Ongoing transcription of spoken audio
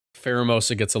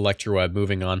Pheromosa gets Electroweb.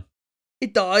 Moving on.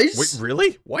 It does. Wait,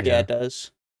 really? What? Yeah, it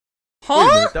does.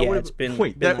 Huh? That Yeah, would it's have been-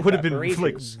 wait. been That like would have that been for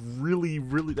like ages. really.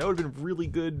 That would have been really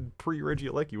good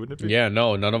pre-Regieleki, wouldn't it? Be? Yeah,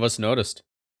 no, none of us noticed.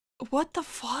 What the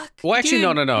fuck? Well, actually,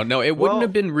 Dude. no. It Well, wouldn't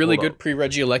have been really hold good up.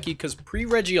 pre-Regieleki because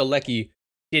pre-Regieleki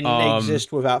Didn't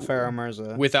exist without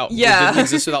Pheromosa. it Yeah. didn't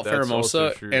exist without That's also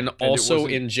Pheromosa, true. and And it also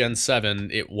wasn't- in Gen 7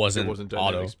 it It wasn't, wasn't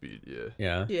dynamic auto. speed. Yeah.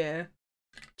 Yeah. Yeah.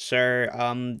 So,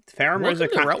 Welcome Pheromosa to the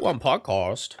kind Route 1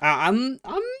 podcast. I'm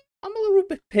a little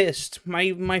bit pissed.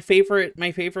 My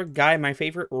favorite guy, my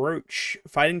favorite roach,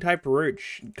 fighting type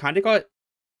roach, kind of got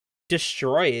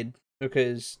destroyed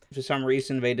because for some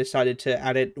reason they decided to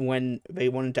add it when they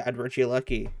wanted to add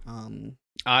Regieleki.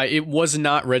 It was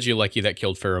not Regieleki that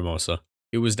killed Pheromosa.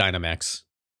 It was Dynamax.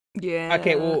 Yeah.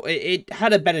 Okay, well, it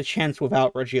had a better chance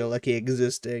without Regieleki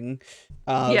existing.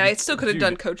 Yeah, it still could have dude.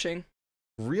 done coaching.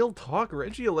 Real talk,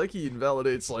 Regieleki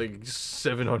invalidates like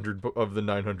 700 of the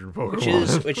 900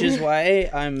 Pokemon. which is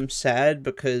why I'm sad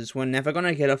because we're never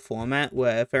gonna get a format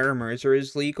where Pheromosa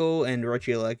is legal and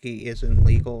Regieleki isn't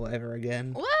legal ever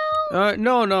again. Well,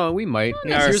 No, we might.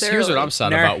 Not Here's what necessarily. I'm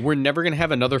sad about. We're never going to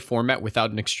have another format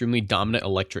without an extremely dominant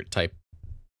electric type.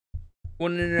 Well,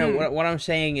 no. What I'm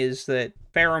saying is that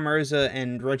Pheromosa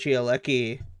and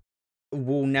Regieleki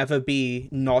will never be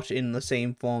not in the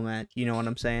same format. You know what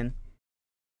I'm saying?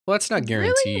 Well, that's not Really?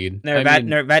 guaranteed. No,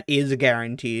 that is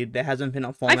guaranteed. There hasn't been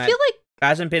a format. I feel like There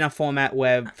hasn't been a format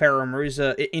where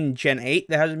Pheromosa in Gen 8.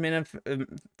 There hasn't been a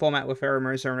format where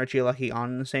Pheromosa and Regieleki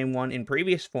on the same one. In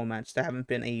previous formats, there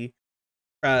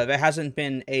hasn't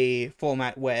been a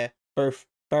format where both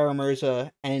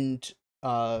Pheromosa and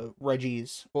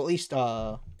Regis, well, at least there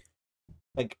was.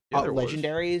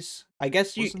 legendaries. I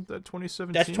guess Wasn't that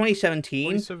 2017? that's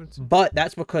 2017, 2017. but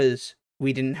that's because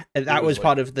we didn't. That was was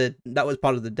part of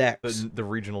the decks. The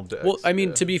regional decks. Well, I mean,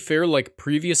 yeah. to be fair, like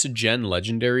previous gen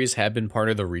legendaries have been part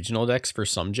of the regional decks for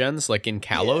some gens. Like in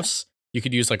Kalos, you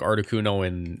could use like Articuno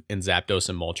and Zapdos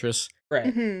and Moltres.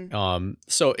 Right. mhm.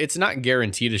 So it's not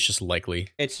guaranteed. It's just likely.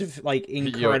 It's like Yo,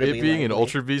 incredibly. it being an likely.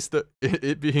 Ultra Beast,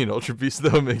 it being an Ultra Beast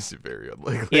though makes it very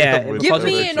unlikely. Yeah, with Give Because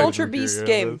me of an everything Ultra we're Beast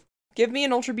carrying on game. Give me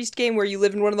an Ultra Beast game where you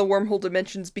live in one of the wormhole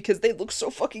dimensions because they look so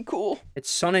fucking cool. It's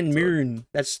Sun and Moon.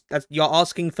 That's you're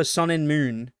asking for Sun and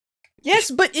Moon.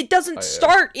 Yes, but it doesn't I,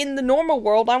 start in the normal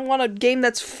world. I want a game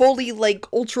that's fully like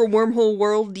ultra wormhole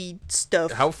worldy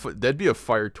stuff. That'd be a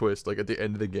fire twist. Like at the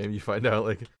end of the game, you find out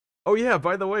like, oh yeah,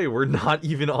 by the way, we're not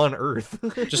even on Earth.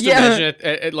 Just Yeah. imagine it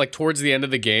at like towards the end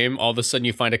of the game, all of a sudden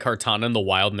you find a Kartana in the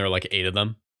wild and there are like 8 of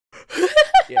them.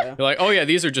 Yeah. You're like, oh yeah,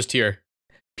 these are just here.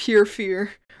 Pure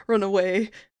fear. Run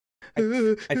away. I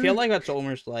feel like that's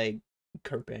almost like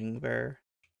coping where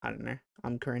I don't know.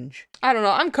 I'm cringe. I don't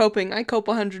know. I'm coping. I cope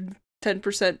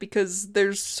 110% because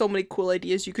there's so many cool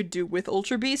ideas you could do with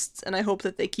Ultra Beasts, and I hope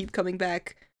that they keep coming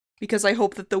back because I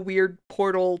hope that the weird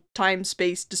portal time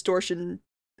space distortion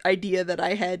idea that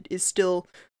I had is still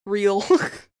real.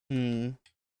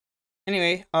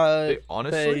 Anyway,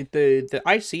 Honestly, the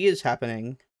IC is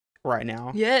happening right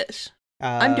now. Yes.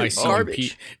 I'm doing IC garbage.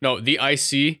 compete. No, the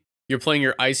IC. You're playing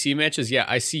your IC matches. Yeah,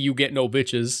 I see you get no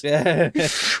bitches.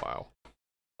 wow.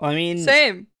 I mean,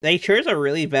 Same. they chose a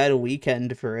really bad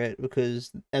weekend for it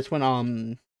because that's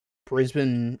when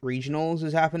Brisbane Regionals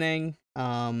is happening.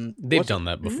 They've done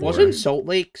that before. Wasn't Salt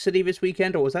Lake City this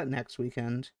weekend, or was that next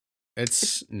weekend?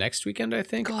 It's next weekend, I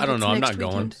think. God, I don't it's know. I'm next not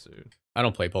going. weekend. Dude. I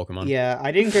don't play Pokemon. Yeah,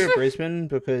 I didn't go to Brisbane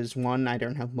because 1, I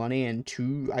don't have money, and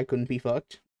 2, I couldn't be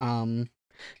fucked.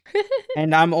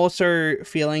 And I'm also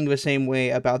feeling the same way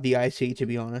about the IC, to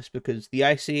be honest, because the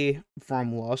IC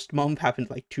from last month happened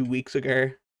like 2 weeks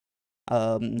ago.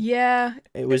 Yeah.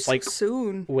 It was it's like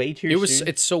soon. way too soon.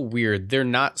 It's so weird. They're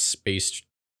not spaced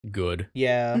good.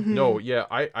 Yeah. Mhm. No, yeah,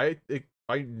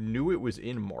 I knew it was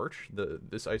in March.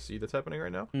 This IC that's happening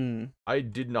right now. I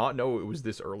did not know it was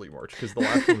this early March because the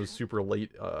last one was super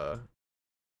late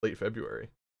February.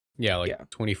 Yeah, like Yeah.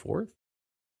 24th.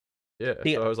 Yeah,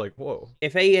 The- so I was like, whoa.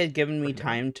 If they had given me Pretty nice.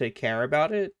 time to care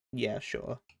about it, yeah,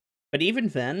 sure. But even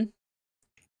then,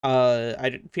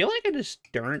 I feel like I just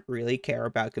don't really care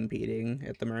about competing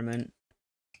at the moment.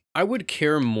 I would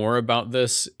care more about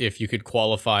this if you could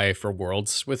qualify for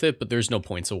Worlds with it, but there's no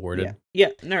points awarded. Yeah.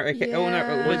 No. Okay. Oh no.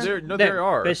 Yeah. Well, there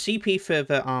are. There's CP for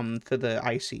the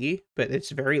IC, but it's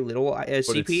very little But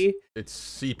CP. It's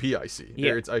CPIC.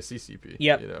 Yeah. Or it's ICCP.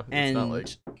 Yep. You know, it's And not like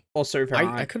also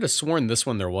I could have sworn this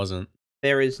one there wasn't.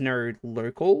 there is no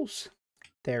locals.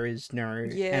 There is no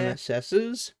Yeah.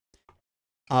 MSSs.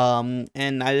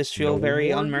 And I just feel No very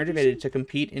more unmotivated VGC? to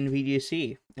compete in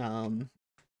VGC.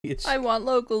 It's I want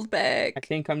locals back. I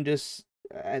think I'm just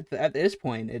at this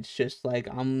point, it's just like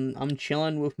I'm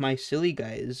chilling with my silly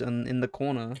guys in the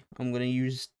corner. I'm gonna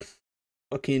use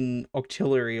fucking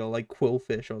artillery or like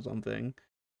quillfish or something.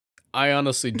 I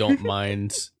honestly don't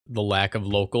mind the lack of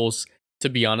locals. To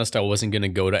be honest, I wasn't gonna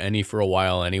go to any for a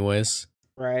while, anyways.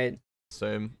 Right.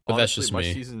 Same. But Honestly,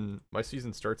 that's just me. My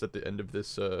season starts at the end of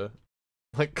this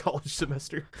like college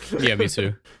semester. Yeah, me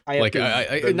too. Like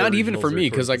I not even for me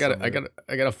because I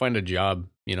gotta find a job,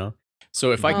 you know.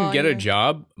 So if I can get a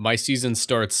job, my season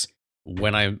starts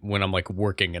when I'm like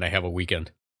working and I have a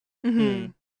weekend.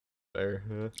 Mm-hmm. Fair.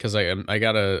 Because I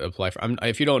gotta apply for.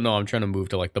 If you don't know, I'm trying to move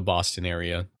to like the Boston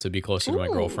area to be closer to my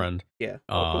girlfriend. Yeah.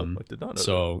 Cool. I did not know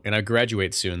So and I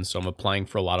graduate soon, so I'm applying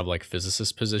for a lot of like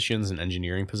physicist positions and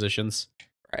engineering positions.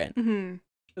 Right. Mm-hmm.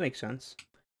 That makes sense.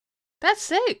 That's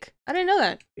sick. I didn't know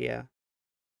that. Yeah.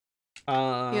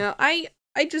 I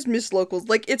just miss locals.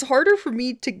 Like, it's harder for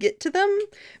me to get to them,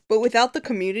 but without the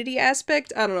community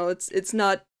aspect, I don't know, it's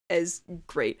not as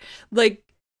great. Like,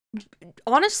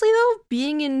 honestly though,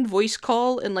 being in voice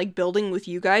call and like building with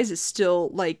you guys is still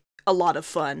like a lot of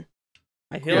fun.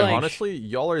 I feel like honestly,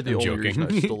 y'all are the I'm only joking. reason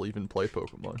I still even play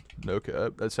Pokemon. No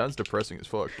cap. That sounds depressing as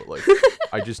fuck, but like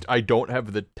I don't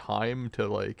have the time to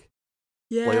like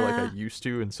play like I used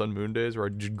to in Sun Moon days where I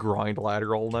just grind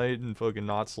ladder all night and fucking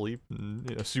not sleep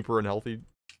and super unhealthy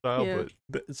style. Yeah.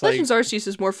 But it's like Legends Arceus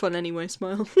is more fun anyway,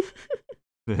 Smile.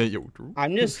 yo, true.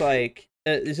 I'm just like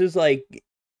this is like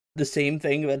the same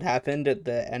thing that happened at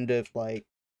the end of like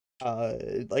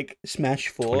Smash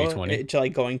 4 2020. to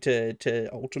like going to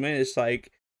Ultimate. It's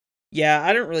like, yeah,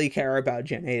 I don't really care about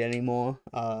Gen 8 anymore.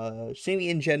 See me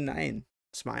in Gen 9.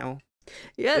 Smile.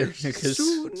 Yeah, Because-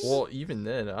 soon. Well, even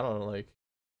then, I don't know, like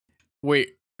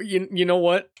Wait, you know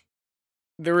what?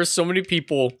 There were so many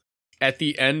people at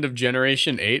the end of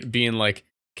Generation 8 being like,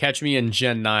 catch me in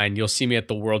Gen 9, you'll see me at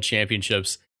the World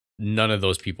Championships. None of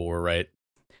those people were right.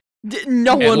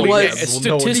 No And, one like, was.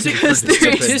 no one could statistically, predict the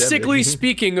pandemic. statistically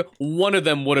speaking, one of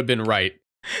them would have been right,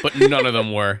 but none of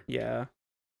them were. Yeah.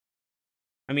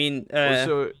 I mean,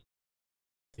 so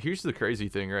here's the crazy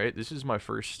thing, right? This is my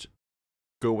first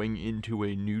going into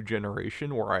a new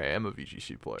generation where I am a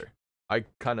VGC player. I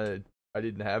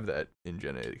didn't have that in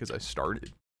Gen 8 because I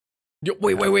started. Yo,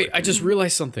 wait! I just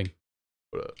realized something.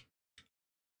 What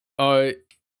up?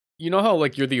 You know how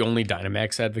like you're the only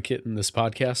Dynamax advocate in this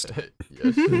podcast?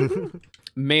 Yes.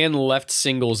 Man left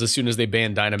singles as soon as they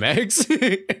banned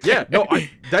Dynamax. Yeah, no,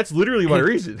 that's literally my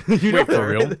reason. You know Wait, for that,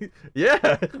 real? right?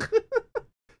 Yeah.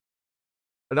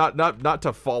 Not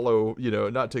to follow,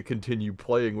 not to continue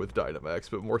playing with Dynamax,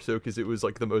 but more so because it was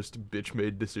like the most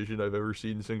bitch-made decision I've ever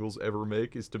seen singles ever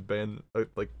make is to ban a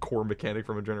like core mechanic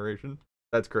from a generation.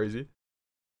 That's crazy.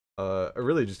 I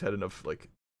really just had enough. Like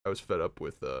I was fed up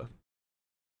with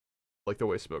like the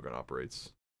way Smogon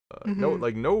operates.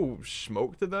 No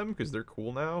smoke to them because they're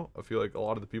cool now. I feel like a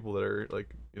lot of the people that are like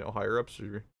higher ups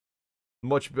are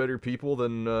much better people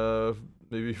than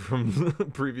maybe from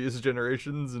previous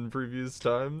generations and previous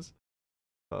times.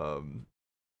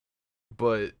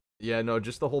 But yeah, no,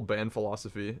 just the whole ban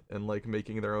philosophy and like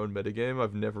making their own metagame.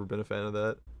 I've never been a fan of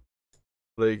that.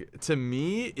 Like to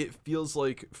me, it feels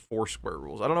like Foursquare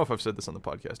rules. I don't know if I've said this on the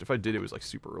podcast. If I did, it was like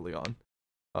super early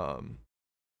on.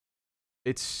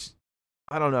 It's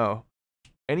I don't know,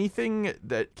 anything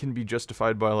that can be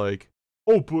justified by like,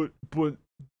 oh, but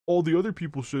all the other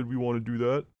people said we want to do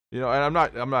that. And I'm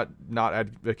not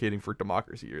advocating for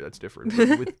democracy here. That's different.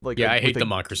 But with, like, Yeah, I hate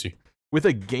democracy. With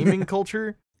a gaming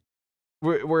culture,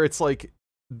 where it's like,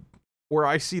 where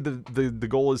I see the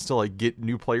goal is to like get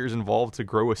new players involved to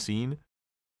grow a scene.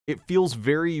 It feels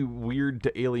very weird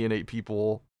to alienate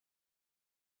people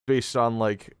based on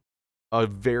like a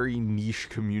very niche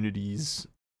community's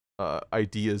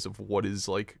ideas of what is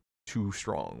like too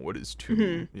strong, what is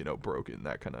too broken,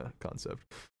 that kind of concept.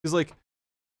 Because like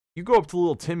you go up to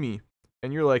little Timmy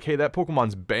and you're like, hey, that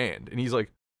Pokemon's banned, and he's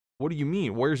like, what do you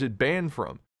mean, where's it banned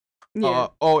from? Yeah.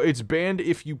 It's banned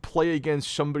if you play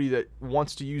against somebody that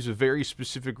wants to use a very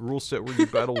specific rule set where you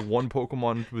battle one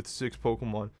Pokemon with 6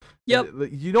 Pokemon. Yep.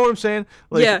 You know what I'm saying?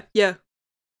 Like, yeah.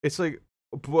 It's like,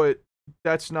 but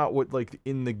that's not what like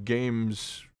in the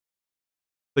games.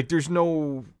 Like, there's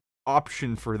no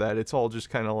option for that. It's all just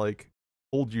kind of like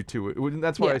hold you to it. And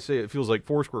that's why I say it feels like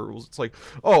Foursquare rules. It's like,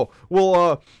 oh,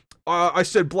 well, I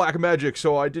said black magic,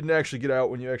 so I didn't actually get out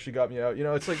when you actually got me out.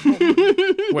 It's like,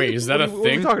 Wait, is that a what are we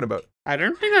thing? talking about? I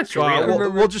don't think that's real.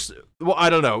 I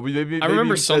don't know. Maybe I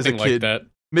remember as something a like kid, that.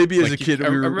 Maybe as Like, a kid, we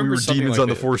remember were something demons like on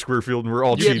the that. Foursquare field, and we're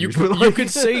all Yeah,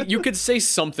 cheating. you could say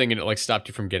something and it like stopped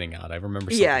you from getting out. I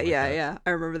remember something like that. Yeah. I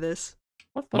remember this.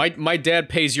 My dad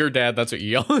pays your dad. That's what you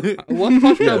yell. What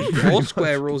fucked up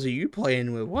Foursquare rules are you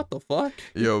playing with? What the fuck?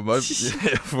 Yo,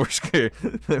 Foursquare,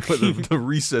 the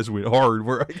recess went hard.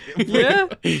 Where I Yeah,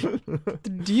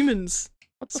 the demons.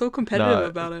 What's so competitive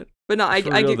about it? But no, I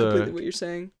get completely what you're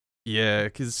saying. Yeah,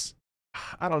 because,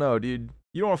 I don't know, dude.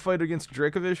 You don't want to fight against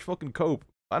Dracovish? Fucking cope.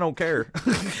 I don't care.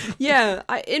 Yeah,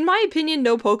 in my opinion,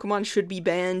 no Pokemon should be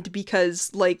banned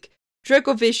because, like,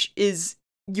 Dracovish is,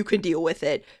 you can deal with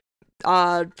it.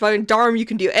 Fucking Darm, you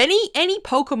can deal. Any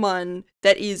Pokemon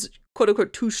that is quote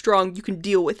unquote too strong, you can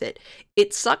deal with it.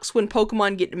 It sucks when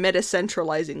Pokemon get meta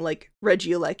centralizing, like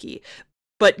Regieleki.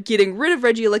 But getting rid of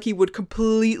Regieleki would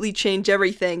completely change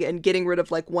everything, and getting rid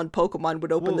of, like, one Pokemon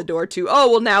would open the door to,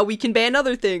 oh, well, now we can ban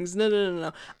other things.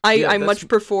 No. I much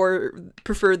prefer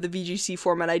the VGC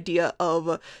format idea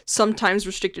of sometimes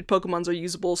restricted Pokemons are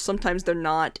usable, sometimes they're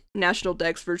not, national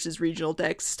decks versus regional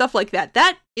decks, stuff like that.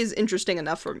 That is interesting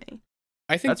enough for me.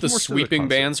 I think the sweeping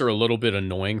bans are a little bit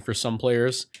annoying for some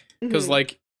players, because,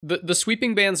 like, the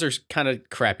sweeping bans are kind of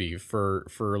crappy for,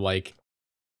 like,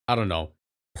 I don't know.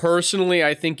 Personally,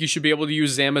 I think you should be able to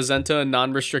use Zamazenta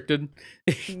non-restricted.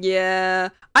 Yeah,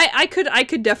 I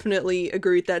could definitely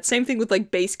agree with that. Same thing with,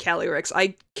 like, base Calyrex.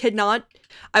 I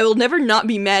will never not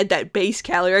be mad that base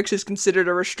Calyrex is considered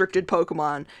a restricted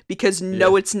Pokemon, because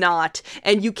no, it's not.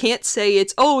 And you can't say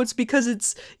it's because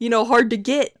it's, hard to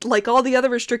get, like all the other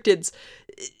restricteds.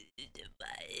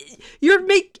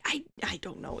 I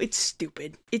don't know. It's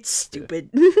stupid. It's stupid.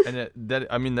 And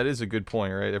that is a good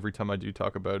point, right? Every time I do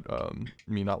talk about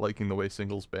me not liking the way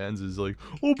singles bans is like,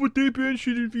 oh, but they ban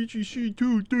shit in VGC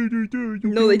too.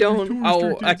 No, they don't.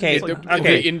 Oh, okay.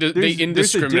 They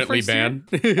indiscriminately ban.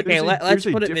 Okay, let's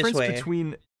put it this way.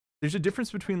 There's a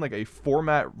difference between, like, a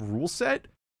format rule set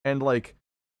and, like,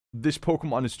 this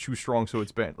Pokemon is too strong, so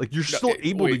it's banned. Like, you're still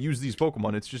able to use these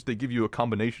Pokemon. It's just they give you a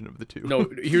combination of the two. No,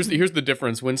 here's the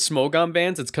difference. When Smogon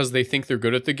bans, it's because they think they're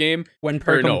good at the game. How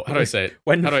do I say it?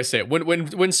 When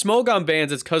Smogon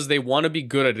bans, it's because they want to be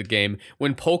good at the game.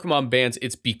 When Pokemon bans,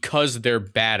 it's because they're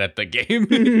bad at the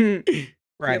game.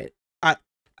 Right.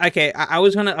 Okay, I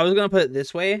was gonna put it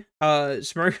this way.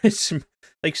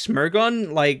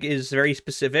 Smirgon, like, is very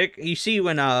specific. You see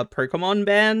when Pokemon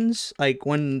bans, like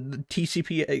when the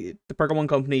TCP, the Pokemon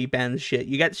Company bans shit,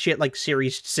 you get shit like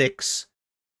Series 6.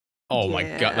 Oh my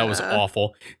god, that was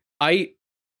awful. I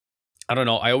don't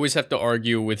know. I always have to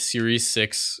argue with Series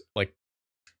 6. Like,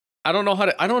 I don't know how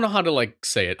to like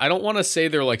say it. I don't want to say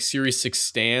they're like Series 6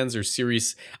 stands or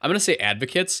Series. I'm gonna say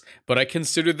advocates, but I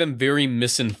consider them very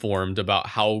misinformed about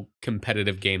how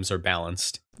competitive games are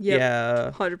balanced. Yep,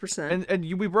 yeah, 100%.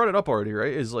 And we brought it up already,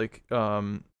 right? Is like,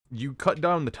 you cut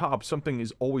down the top, something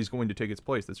is always going to take its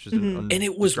place. That's just and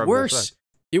it was worse.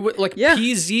 It was like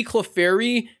PZ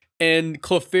Clefairy and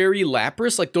Clefairy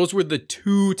Lapras, like, those were the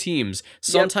two teams.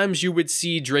 Sometimes you would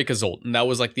see Dracozolt, and that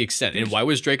was, like, the extent. And why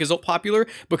was Dracozolt popular?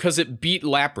 Because it beat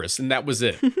Lapras, and that was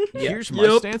it. Here's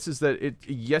my stance is that it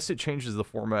changes the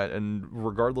format, and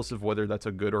regardless of whether that's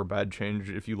a good or bad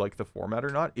change, if you like the format or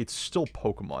not, it's still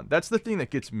Pokemon. That's the thing that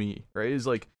gets me, right? Is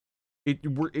like,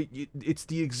 it's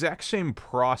the exact same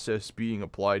process being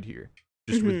applied here,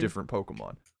 just with different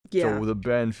Pokemon. Yeah. So the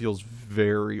ban feels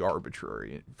very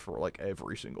arbitrary for, like,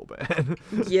 every single ban.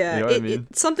 Yeah, you know what I mean?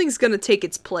 Something's gonna take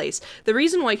its place. The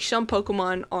reason why some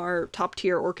Pokemon are top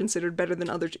tier or considered better than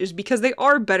others is because they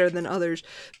are better than others.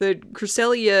 The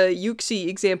Cresselia Uxie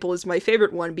example is my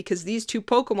favorite one because these two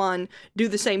Pokemon do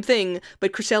the same thing,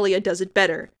 but Cresselia does it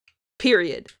better.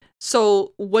 Period.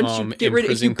 So once you get rid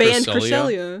of, if you ban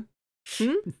Cresselia,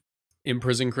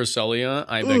 Imprison Cresselia,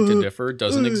 I beg to differ,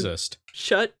 doesn't exist.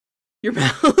 Shut your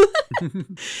mouth.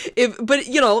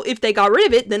 If they got rid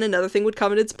of it, then another thing would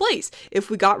come in its place. If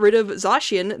we got rid of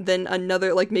Zacian, then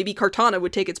another, like, maybe Kartana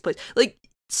would take its place. Like,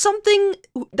 something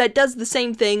that does the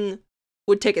same thing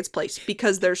would take its place,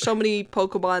 because there's so many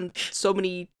Pokemon, so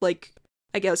many, like,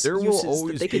 I guess, there uses will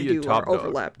always that they can be do a top are dog.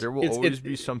 overlapped. There will always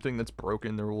be something that's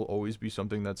broken. There will always be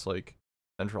something that's, like,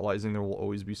 centralizing. There will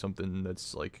always be something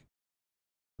that's, like,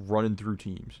 running through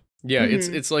teams. Yeah,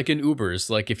 it's like in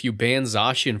Ubers. Like, if you ban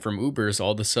Zacian from Ubers,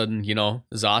 all of a sudden,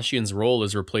 Zacian's role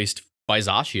is replaced by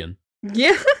Zacian.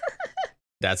 Yeah.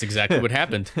 That's exactly what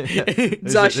happened.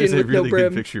 Zacian with really no brim.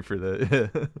 Good picture for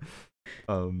that.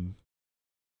 What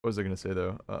was I gonna say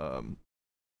though?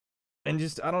 And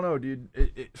just, I don't know, dude.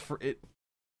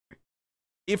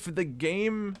 If the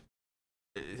game,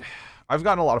 I've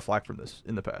gotten a lot of flack from this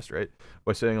in the past, right?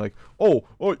 By saying, like, oh,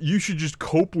 you should just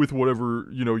cope with whatever,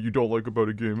 you don't like about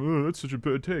a game. Oh, that's such a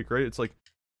bad take, right? It's like,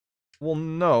 well,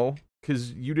 no,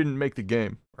 because you didn't make the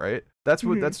game, right? That's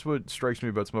what strikes me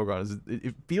about Smogon is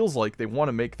it feels like they want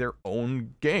to make their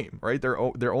own game, right? Their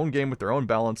own game with their own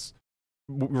balance,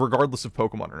 regardless of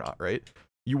Pokemon or not, right?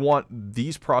 You want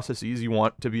these processes. You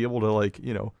want to be able to like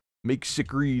make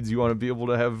sick reads. You want to be able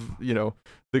to have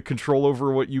the control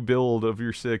over what you build of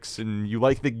your 6, and you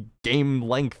like the game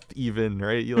length even,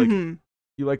 right? You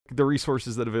like the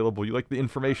resources that are available. You like the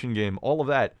information game. All of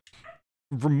that.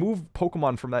 Remove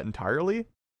Pokemon from that entirely,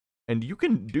 and you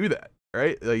can do that.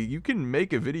 Right, like you can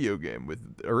make a video game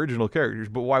with original characters,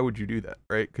 but why would you do that,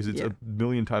 right? Because it's a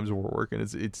million times more work, and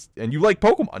it's and you like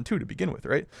Pokemon too to begin with,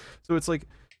 right? So it's like,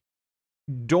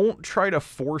 don't try to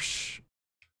force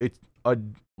it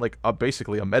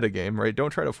basically a meta game, right? Don't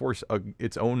try to force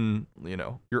its own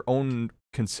your own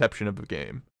conception of a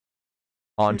game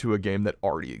onto a game that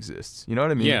already exists. You know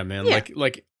what I mean? Yeah, man. Yeah.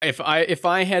 Like if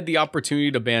I had the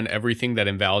opportunity to ban everything that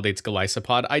invalidates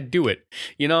Golisopod, I'd do it.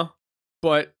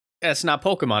 But that's not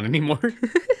Pokemon anymore.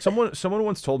 Someone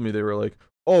once told me, they were like,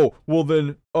 oh, well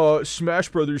then, Smash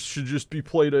Brothers should just be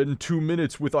played in 2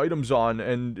 minutes with items on,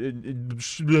 and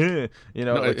no,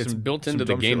 like it's built into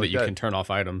the game that you can turn off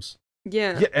items.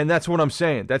 Yeah, and that's what I'm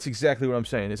saying. That's exactly what I'm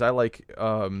saying. Is I like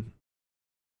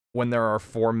when there are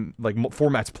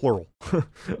formats plural,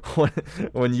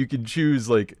 when you can choose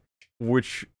like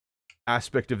which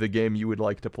aspect of the game you would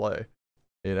like to play.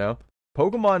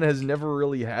 Pokemon has never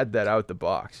really had that out the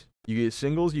box. You get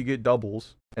singles, you get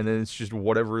doubles, and then it's just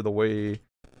whatever the way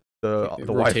the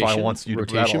Wi-Fi wants you to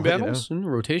rotation battle. Battles?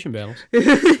 Rotation battles.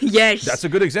 Yes. That's a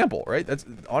good example, right? That's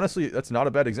not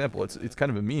a bad example. It's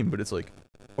kind of a meme, but it's like,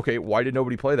 okay, why did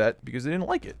nobody play that? Because they didn't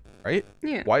like it, right?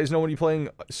 Yeah. Why is nobody playing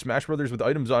Smash Brothers with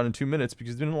items on in 2 minutes?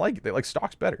 Because they didn't like it. They like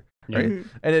stocks better, right?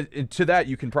 Mm-hmm. And to that,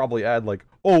 you can probably add like,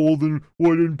 oh, well then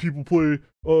why didn't people play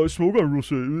Smogon rule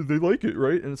set? They like it,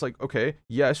 right? And it's like, okay,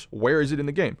 yes, where is it in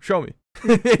the game? Show me.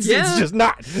 It's just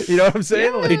not. You know what I'm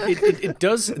saying? Yeah. Like, it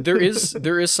does. There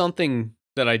is something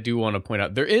that I do want to point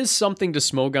out. There is something to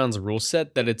Smogon's rule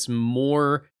set that it's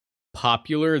more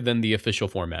popular than the official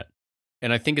format,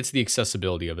 and I think it's the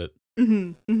accessibility of it.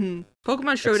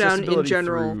 Pokemon Showdown in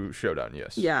general. Through Showdown,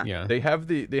 yes. Yeah. They have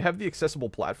the accessible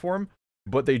platform,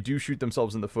 but they do shoot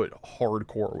themselves in the foot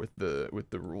hardcore with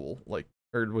the rule, like,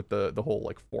 or with the whole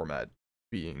like format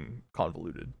being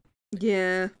convoluted.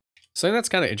 Yeah. Something that's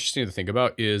kind of interesting to think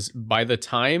about is by the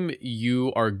time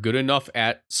you are good enough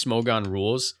at Smogon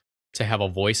rules to have a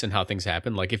voice in how things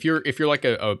happen, like if you're like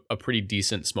a pretty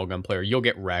decent Smogon player, you'll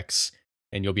get Rex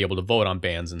and you'll be able to vote on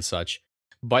bans and such.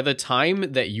 By the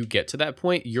time that you get to that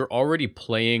point, you're already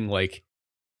playing like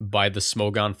by the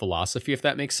Smogon philosophy, if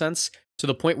that makes sense, to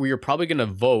the point where you're probably going to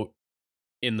vote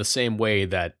in the same way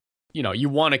that, you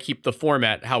want to keep the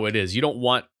format how it is. You don't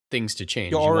want things to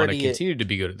change. You want to continue to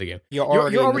be good at the game. You're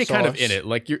already kind of in it.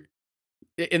 Like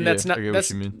and that's not,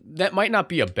 that might not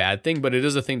be a bad thing, but it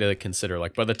is a thing to consider.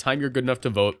 Like by the time you're good enough to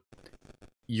vote,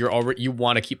 you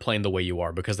want to keep playing the way you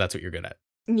are because that's what you're good at.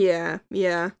 Yeah.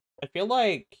 I feel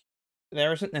like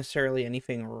there isn't necessarily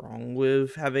anything wrong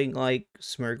with having like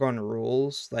Smogon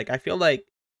rules. Like I feel like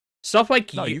stuff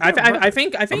like no, I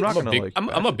think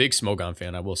I'm a big Smogon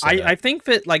fan. I will say I think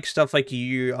that like stuff like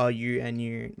you and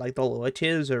you like the lower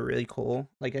tiers are really cool.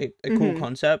 Like a cool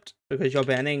concept because you're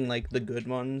banning like the good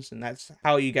ones, and that's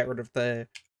how you get rid of the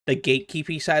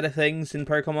gatekeepy side of things in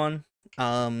Pokemon.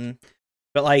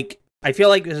 But like I feel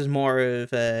like this is more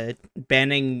of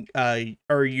banning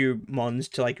Uru mons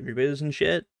to like Ubers and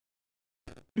shit.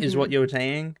 Is what you're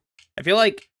saying. I feel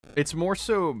like it's more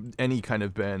so any kind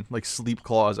of ban, like Sleep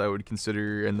Claws I would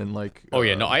consider, and then like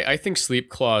I think Sleep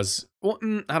Claws, well,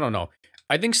 I don't know.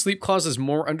 I think Sleep Claws is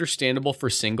more understandable for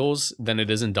singles than it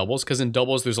is in doubles, because in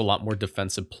doubles there's a lot more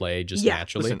defensive play just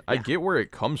naturally. Listen, I get where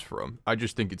it comes from. I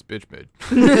just think it's bitch made.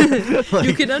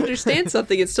 You can understand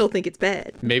something and still think it's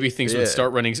bad. Maybe things would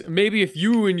start running. Maybe if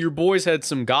you and your boys had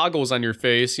some goggles on your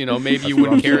face, maybe you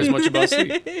wouldn't care as much about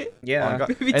sleep. Yeah.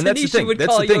 Maybe and that's the thing. Would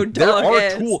call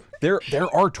you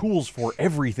there are tools for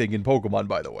everything in Pokemon,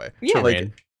 by the way. Yeah.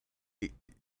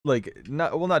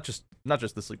 Not just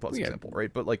the Sleep Claws example,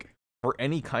 right? But like for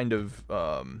any kind of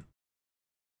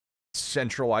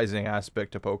centralizing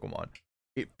aspect to Pokemon,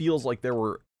 it feels like there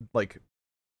were like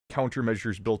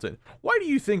countermeasures built in. Why do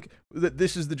you think that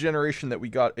this is the generation that we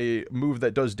got a move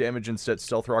that does damage instead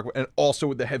Stealth Rock, and also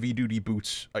with the heavy duty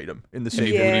boots item in the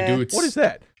same duty boots? What is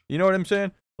that? You know what I'm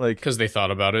saying? Like, because they thought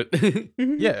about it.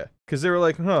 Yeah, because they were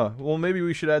like, well, maybe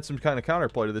we should add some kind of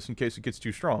counterplay to this in case it gets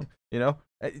too strong. And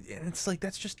it's like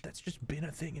that's just been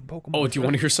a thing in Pokemon. Oh, do you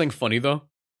want to hear something funny though?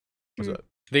 What's up?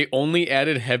 They only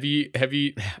added heavy.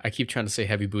 I keep trying to say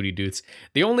heavy booty dudes.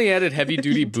 They only added heavy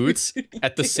duty boots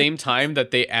at the same time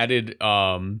that they added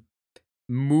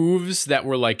moves that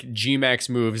were like G-Max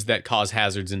moves that cause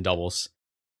hazards in doubles.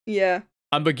 Yeah.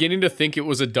 I'm beginning to think it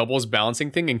was a doubles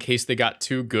balancing thing in case they got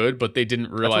too good, but they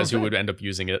didn't realize who would end up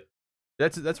using it.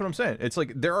 That's what I'm saying. It's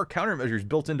like there are countermeasures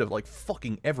built into like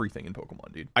fucking everything in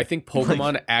Pokemon, dude. I think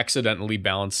Pokemon accidentally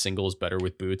balanced singles better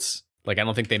with boots. Like, I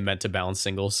don't think they meant to balance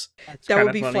singles. That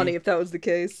would be funny if that was the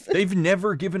case. They've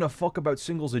never given a fuck about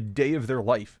singles a day of their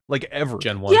life. Like, ever.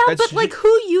 Gen 1. Yeah, That's but like, who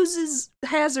uses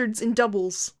hazards in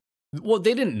doubles? Well,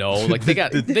 they didn't know. Like, they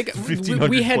got 1,500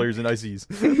 we had players in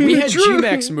ICs. we had True.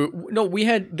 G-Max move. No,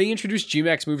 they introduced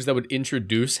G-Max moves that would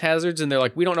introduce hazards, and they're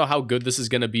like, we don't know how good this is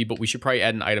gonna be, but we should probably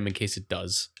add an item in case it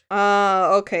does.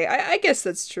 Okay. I guess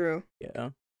that's true. Yeah.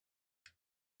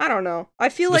 I don't know. I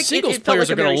feel The like singles it felt players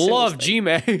like are a gonna very singles love thing.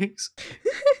 G-Max.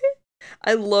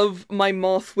 I love my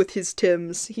moth with his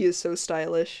Tims. He is so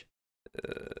stylish.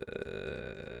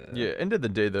 Yeah, end of the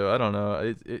day, though, I don't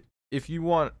know. If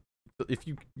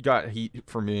you got heat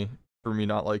for me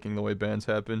not liking the way bans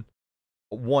happen,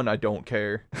 one, I don't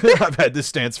care. I've had this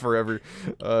stance forever.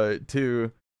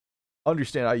 Two,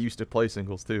 understand I used to play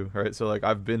singles too, right? So like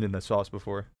I've been in the sauce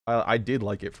before. I did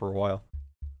like it for a while.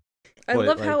 I But,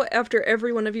 love like- how after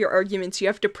every one of your arguments, you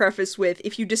have to preface with,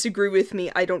 if you disagree with me,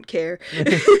 I don't care.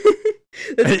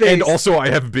 That's And base. also, I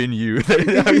have been you. I've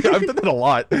done that a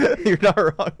lot. You're not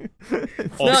wrong.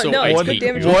 Also, no, I it's one, good hate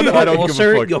damage. you. one, I don't give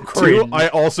Also, a fuck. you're Two, cringe. I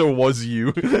also was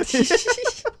you.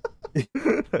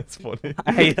 That's funny.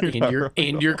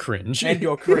 And you're cringe. And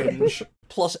your cringe.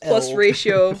 Plus L. Plus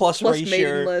ratio. Plus ratio.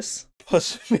 maidenless.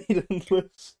 Plus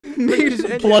maidenless.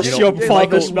 Maidenless. Plus You know, your Michael-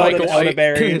 father smelled Michael,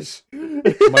 elderberries.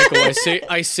 Michael,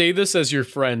 I say this as your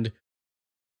friend.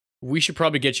 We should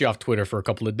probably get you off Twitter for a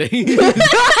couple of days.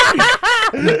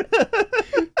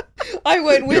 I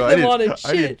went with Yo, I him need- on it.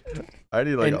 I need- Shit. I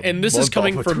need like and this is month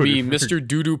coming off of from me, Twitter. Mr.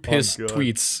 Doodoo Piss God.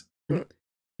 tweets.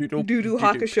 Doo-doo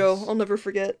Hakusho. I'll never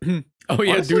forget. Oh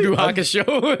yeah, Honestly, Doodoo I've-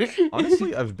 Hakusho.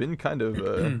 Honestly, I've been kind of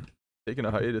taking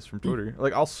a hiatus from Twitter.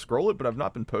 Like I'll scroll it, but I've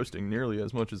not been posting nearly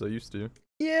as much as I used to.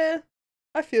 Yeah.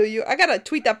 I feel you. I got a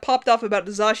tweet that popped off about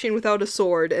Zacian without a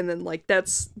sword, and then like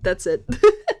that's it.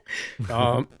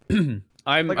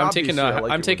 I'm Like, taking obviously, I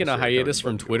like I'm it taking when a you say hiatus don't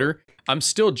from let it go. Twitter. I'm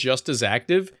still just as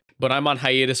active, but I'm on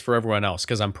hiatus for everyone else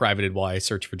because I'm privated while I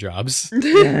search for jobs. That's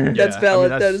Yeah,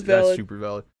 valid. I mean, That is That's valid. super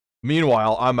valid.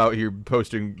 Meanwhile, I'm out here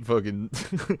posting fucking.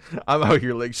 I'm out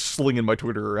here like slinging my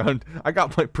Twitter around. I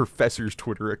got my professor's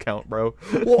Twitter account, bro.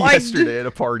 Well, I yesterday at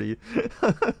a party.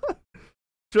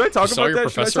 Should I talk You saw about your that?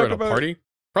 professor should I at talk a about, party?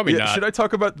 Probably Yeah, not. should I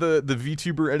talk about the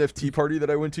VTuber NFT party that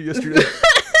I went to yesterday?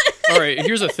 All right,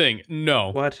 here's the thing.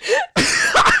 No. What?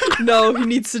 No, he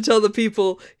needs to tell the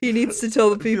people. He needs to tell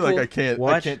the I feel people. like I can't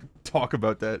What? talk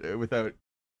about that without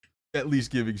at least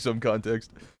giving some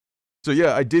context. So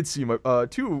yeah, I did see my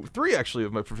three actually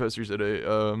of my professors at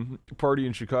a party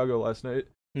in Chicago last night.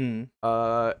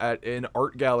 At an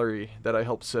art gallery that I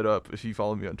helped set up. If you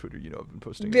follow me on Twitter, you know I've been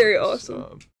posting. Very about this.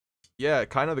 awesome. Yeah,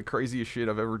 kind of the craziest shit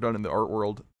I've ever done in the art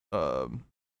world.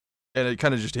 And it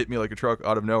kind of just hit me like a truck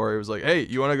out of nowhere. It was like, hey,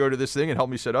 you want to go to this thing and help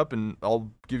me set up, and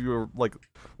I'll give you a like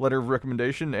letter of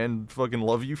recommendation and fucking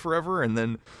love you forever, and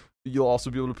then you'll also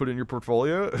be able to put it in your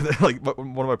portfolio. Like one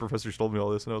of my professors told me all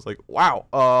this, and I was like,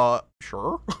 wow,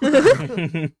 sure,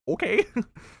 okay.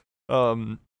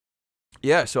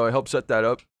 Yeah, so I helped set that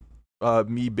up.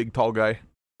 Me, big tall guy.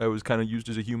 I was kind of used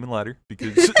as a human ladder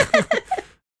because that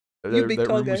big that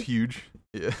tall room was guy. huge.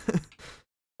 Yeah.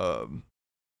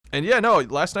 And yeah, no,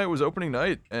 last night was opening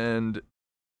night, and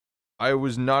I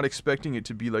was not expecting it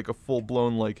to be like a full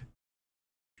blown like.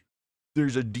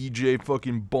 There's a DJ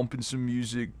fucking bumping some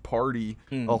music party.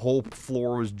 A whole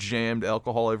floor was jammed,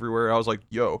 alcohol everywhere. I was like,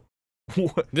 yo,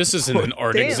 what? This isn't an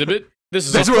art Damn. exhibit. This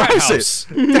is That's a what frat I said. house.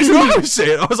 That's what I was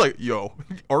saying. I was like, yo,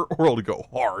 art world go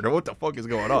hard. What the fuck is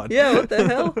going on? Yeah, what the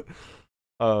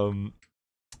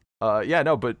hell? Yeah,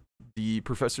 no, but the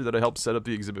professor that I helped set up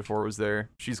the exhibit for was there.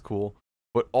 She's cool.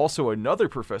 But also another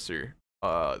professor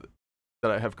that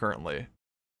I have currently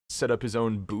set up his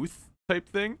own booth type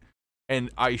thing. And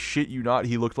I shit you not,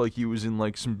 he looked like he was in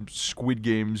like some Squid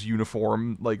Games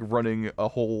uniform, like running a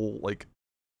whole like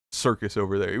circus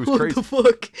over there. It was What crazy. the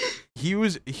fuck? He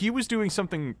was doing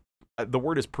something. The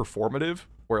word is performative,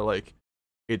 where like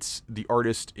it's the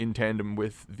artist in tandem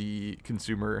with the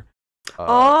consumer.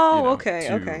 Okay,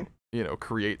 to, okay.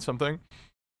 Create something.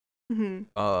 Mhm.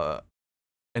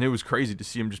 And it was crazy to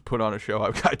see him just put on a show.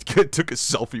 I took a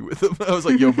selfie with him. I was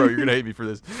like, "Yo, bro, you're gonna hate me for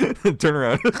this." Turn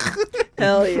around.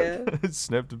 Hell yeah.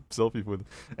 Snapped a selfie with him,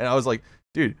 and I was like,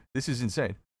 "Dude, this is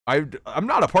insane." I'm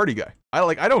not a party guy.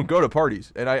 I don't go to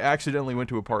parties, and I accidentally went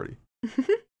to a party.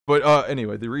 But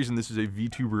anyway, the reason this is a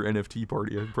VTuber NFT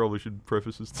party, I probably should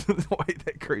preface this to why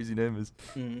that crazy name is.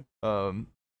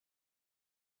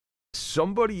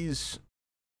 Somebody's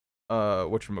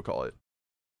whatchamacallit,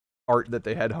 art that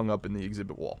they had hung up in the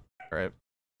exhibit wall, right?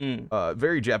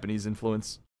 Very Japanese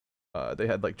influence. They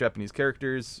had like Japanese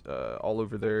characters all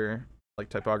over their like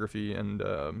typography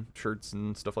and shirts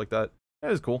and stuff like that.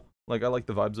 That is cool. Like I like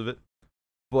the vibes of it.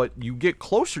 But you get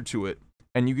closer to it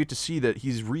and you get to see that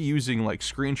he's reusing like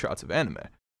screenshots of anime.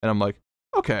 And I'm like,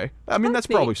 okay. I mean, that's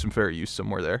probably some fair use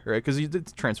somewhere there, right? Because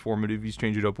it's transformative. He's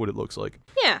changing up what it looks like.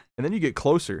 Yeah. And then you get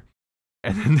closer.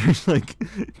 And then there's like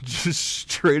just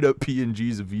straight up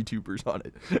PNGs of VTubers on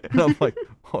it. And I'm like,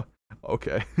 oh,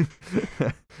 okay.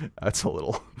 That's a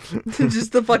little.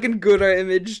 Just the fucking Gura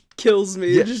image kills me.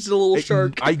 Yeah, just a little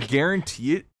shark. I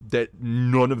guarantee it that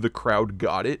none of the crowd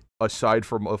got it, aside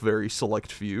from a very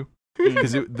select few.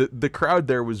 Because the crowd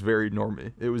there was very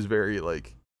normie. It was very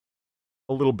like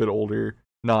a little bit older,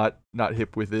 not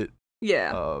hip with it.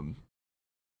 Yeah. And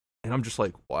I'm just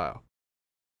like, wow.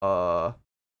 I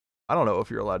don't know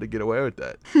if you're allowed to get away with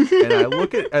that. And I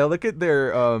look at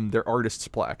their artist's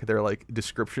plaque, their like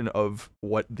description of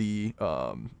what the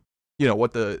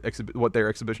what their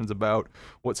exhibition's about,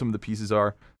 what some of the pieces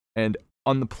are, and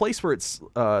on the place where it's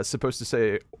supposed to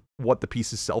say what the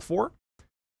pieces sell for,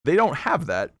 they don't have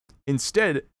that.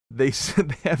 Instead, they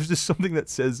have just something that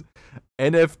says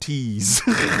NFTs.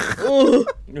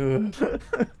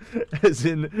 As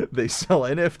in, they sell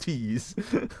NFTs.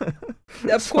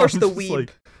 Of course, the weeb.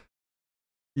 Like,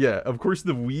 yeah, of course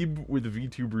the weeb with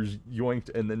VTubers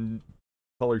yoinked and then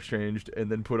colors changed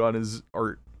and then put on his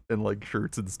art and like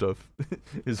shirts and stuff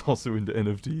is also into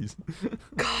NFTs.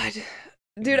 God.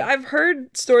 Dude, I've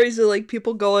heard stories of like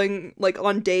people going like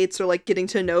on dates or like getting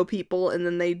to know people and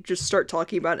then they just start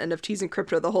talking about NFTs and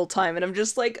crypto the whole time and I'm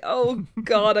just like, oh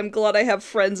god, I'm glad I have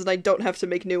friends and I don't have to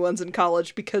make new ones in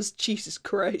college because Jesus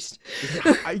Christ.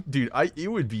 It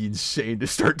would be insane to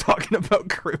start talking about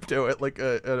crypto at like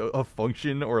a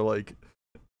function or like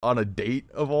on a date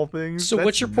of all things. So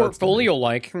what's your portfolio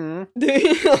like? Oh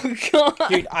god.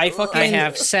 Dude, I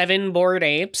have 7 bored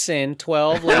apes and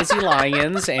 12 lazy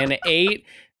lions and 8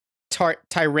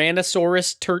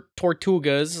 Tyrannosaurus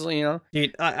tortugas, you know.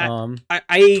 Dude,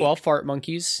 12 fart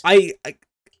monkeys.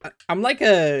 I'm like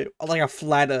a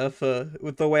flat earther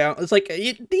with the way it's like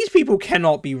these people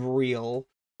cannot be real.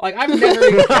 Like I've never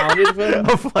encountered them.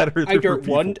 A flat earther I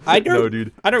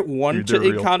don't want to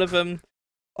encounter them.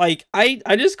 Like, I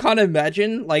just can't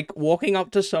imagine, like, walking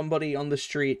up to somebody on the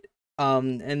street,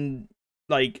 and,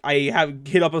 like, I have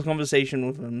hit up a conversation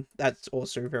with them. That's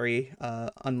also very,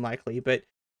 unlikely, but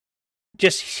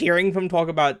just hearing them talk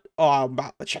about, oh, I'm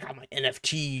about to check out my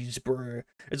NFTs, bro.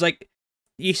 It's like,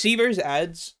 you see those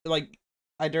ads, like,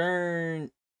 I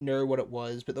don't know what it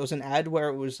was, but there was an ad where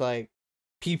it was, like,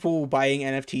 people buying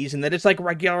NFTs, and then it's, like,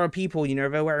 regular people, you know,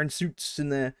 they're wearing suits,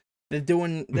 and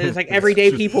there's like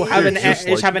everyday people have an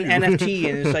NFT,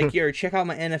 and it's like, yo, check out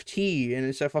my NFT, and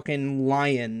it's a fucking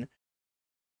lion.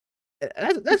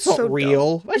 That's not so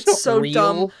real. Dumb. That's it's not so real.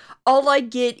 Dumb. All I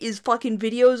get is fucking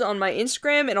videos on my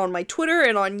Instagram and on my Twitter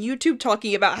and on YouTube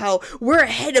talking about how we're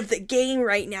ahead of the game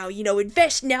right now. You know,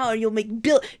 invest now and you'll make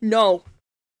No.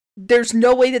 There's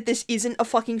no way that this isn't a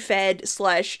fucking fad /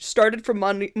 started from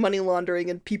money laundering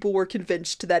and people were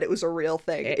convinced that it was a real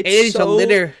thing. It is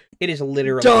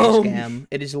literally dumb. a scam.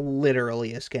 It is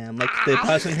literally a scam. Like, the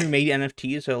person who made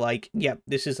NFTs are like, yep,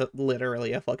 this is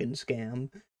literally a fucking scam.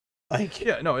 Like,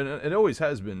 yeah, no, it always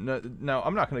has been. Now,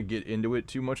 I'm not going to get into it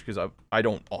too much because I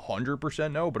don't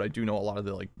 100% know, but I do know a lot of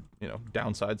the, like, you know,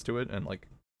 downsides to it and, like,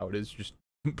 how it is just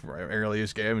primarily a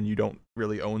scam and you don't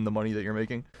really own the money that you're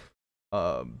making.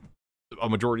 A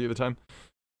majority of the time.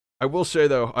 I will say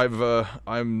though,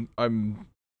 I'm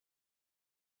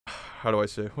how do I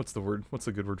say? What's the word? What's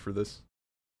a good word for this?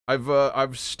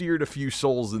 I've steered a few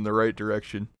souls in the right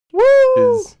direction.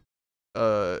 Woo!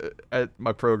 At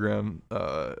my program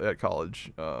at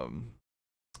college,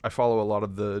 I follow a lot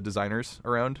of the designers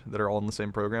around that are all in the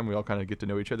same program. We all kind of get to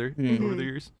know each other over the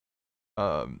years.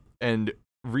 And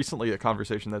recently a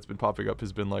conversation that's been popping up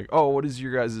has been like, oh, what does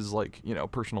your guys' like, you know,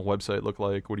 personal website look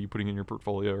like? What are you putting in your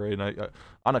portfolio, right? And I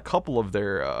on a couple of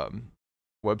their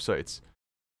websites,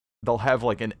 they'll have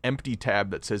like an empty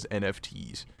tab that says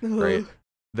NFTs, right?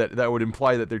 That would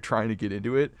imply that they're trying to get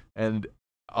into it. And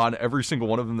on every single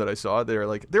one of them that I saw,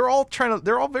 they're all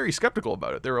very skeptical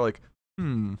about it. They were like,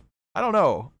 I don't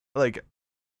know. Like,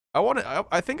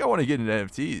 I think I want to get into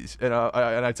NFTs. And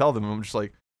I tell them, I'm just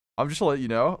gonna let you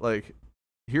know, like,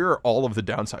 here are all of the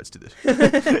downsides to this.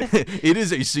 It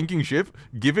is a sinking ship.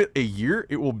 Give it a year,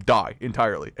 it will die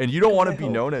entirely. And you don't want to be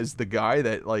known as the guy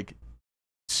that like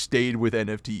stayed with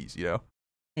NFTs, you know?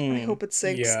 I hope it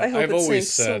sinks. Yeah, I hope I've it always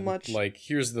sinks said, so much. like,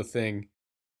 here's the thing.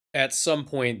 At some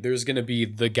point, there's going to be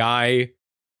the guy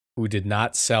who did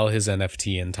not sell his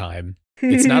NFT in time.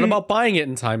 It's not about buying it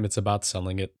in time. It's about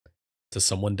selling it to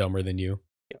someone dumber than you.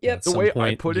 Yep. At The some way I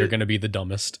point, put you're it- going to be the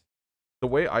dumbest. The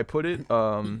way I put it,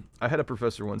 I had a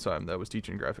professor one time that was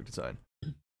teaching graphic design.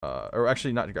 Or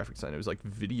actually not graphic design, it was like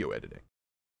video editing.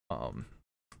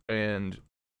 And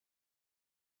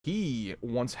he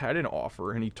once had an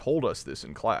offer, and he told us this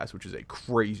in class, which is a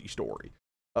crazy story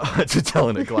to tell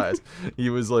in a class. He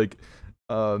was like,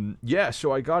 yeah,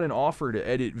 so I got an offer to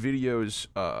edit videos,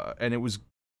 and it was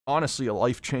honestly a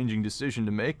life-changing decision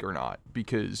to make or not,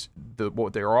 because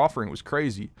what they were offering was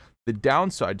crazy. The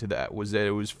downside to that was that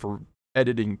it was for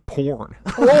editing porn.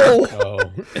 Oh, Oh.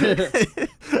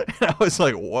 And I was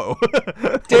like, whoa.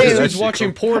 Damn. He's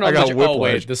watching porn on got the... Oh, whiplash.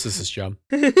 wait, this is his job.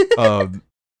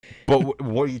 But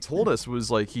what he told us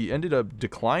was like he ended up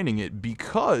declining it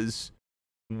because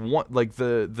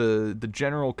the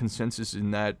general consensus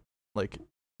in that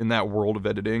world of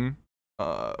editing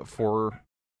for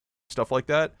stuff like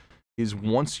that is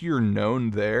once you're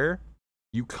known there,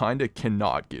 you kind of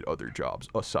cannot get other jobs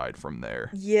aside from there.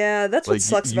 yeah, that's what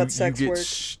sucks about sex you get work.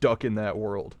 stuck in that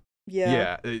world.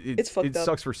 Yeah. It's fucked it up.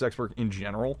 sucks for sex work in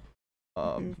general.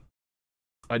 Mhm.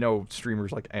 I know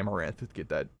streamers like Amaranth get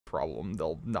that problem.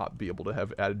 They'll not be able to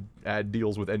have ad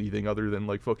deals with anything other than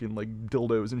like fucking like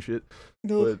dildos and shit.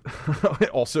 Ugh. But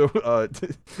also,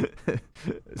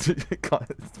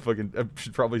 fucking, I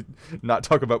should probably not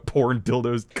talk about porn,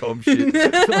 dildos, cum shit.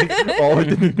 Like, all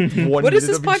within 1 What is minute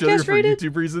this of each other podcast for rated?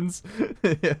 YouTube reasons.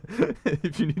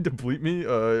 If you need to bleep me,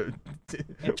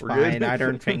 It's we're fine. good. I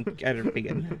don't think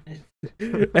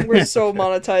We're so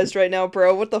monetized right now,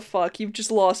 bro. What the fuck? You've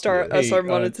just lost our Hey, our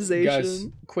monetization. Guys,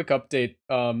 quick update.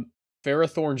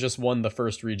 Ferrothorn just won the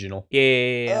first regional.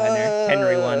 Yeah, I know.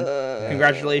 Henry won.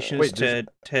 Congratulations Wait, to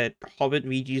Hobbit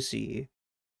VGC.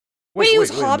 Wait, it was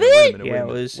a minute, Hobbit? wait a minute, Yeah, wait a it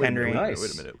minute, was wait a minute, Henry. Wait a minute, Nice.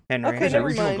 wait a minute. Henry. Okay, Is that never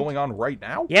regional mind. going on right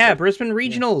now? Yeah, Brisbane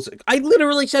Regionals. I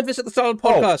literally said this at the start of the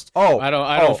podcast. I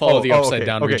don't follow the upside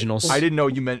down regionals. I didn't know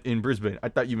you meant in Brisbane. I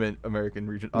thought you meant American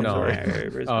region. I'm No. sorry. Yeah,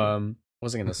 Brisbane. What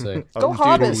was I gonna say? Go I'm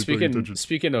Hobbit. totally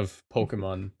Speaking of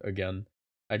Pokemon again,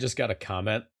 I just got a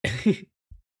comment.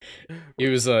 It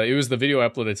was the video I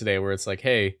uploaded today where it's like,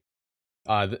 hey,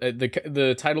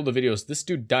 the title of the video is "This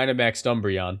Dude Dynamaxed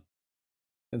Umbreon."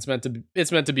 It's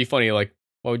meant to be funny. Like,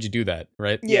 why would you do that,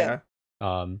 right? Yeah.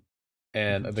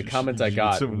 And the comment I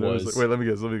got Someone that was, like, wait, let me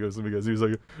guess. He was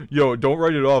like, yo, don't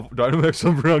write it off. Dynamax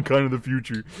Umbreon kind of the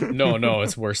future. no,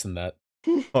 it's worse than that.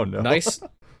 Oh no.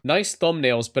 Nice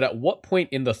thumbnails, but at what point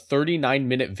in the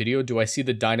 39-minute video do I see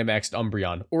the Dynamaxed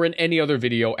Umbreon? Or in any other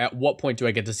video, at what point do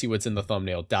I get to see what's in the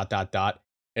thumbnail? ...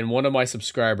 And one of my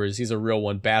subscribers, he's a real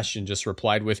one, Bastion, just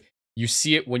replied with, "You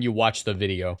see it when you watch the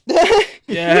video."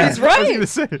 Yeah. He's I was right. gonna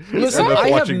say, Listen, I'm I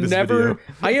have watching this video.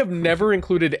 never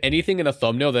included anything in a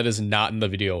thumbnail that is not in the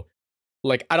video.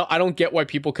 Like, I don't get why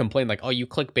people complain like, "Oh, you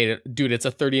clickbait it." Dude, it's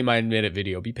a 39-minute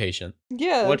video. Be patient.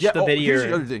 Yeah. Watch Yeah, the video. Here's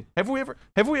the other thing. Have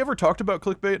we ever talked about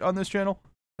clickbait on this channel?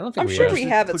 I don't think I'm we sure have. we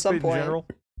have at Clickbait some in point. general?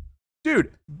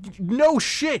 Dude, no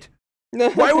shit.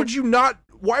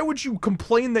 Why would you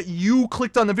complain that you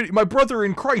clicked on the video? My brother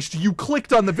in Christ, you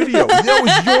clicked on the video. That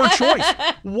was your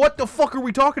choice. What the fuck are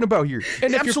we talking about here?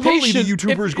 And if you're Absolutely, the patient-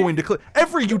 YouTuber is going to click.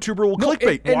 Every YouTuber will No,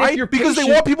 clickbait. and if Why? you're Because they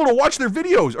patient- want people to watch their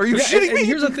videos. Are you Yeah, shitting and me?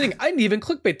 here's the thing. I didn't even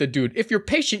clickbait the dude. If you're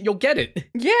patient, you'll get it.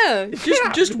 Yeah.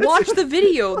 Just watch the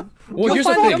video. Well, You'll here's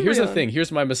the find thing. Here's the Umbreon. thing.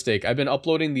 Here's my mistake. I've been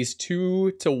uploading these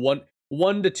 1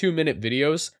 to 2 minute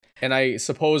videos, and I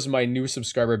suppose my new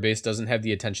subscriber base doesn't have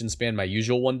the attention span my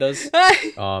usual one does.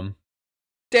 Damn,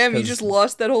 you 'cause- just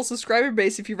lost that whole subscriber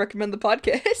base if you recommend the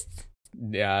podcast.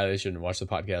 Yeah, they shouldn't watch the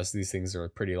podcast. These things are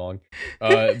pretty long.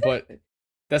 But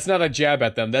that's not a jab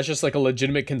at them. That's just like a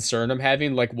legitimate concern I'm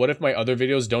having. Like, what if my other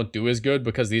videos don't do as good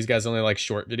because these guys only like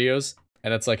short videos?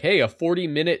 And it's like, hey, a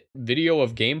 40-minute video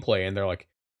of gameplay, and they're like,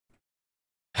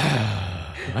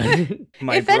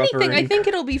 My If anything, I brother- think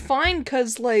it'll be fine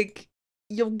because, like,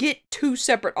 you'll get 2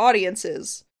 separate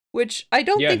audiences, which I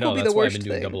don't think will be that's the why I've worst been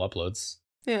doing thing. double uploads.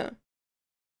 Yeah.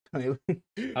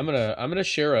 I'm gonna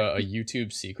share a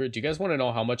YouTube secret. Do you guys want to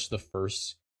know how much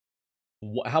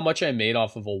how much I made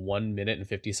off of a 1 minute and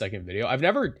 50-second video? I've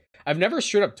never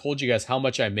straight up told you guys how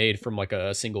much I made from like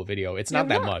a single video. It's not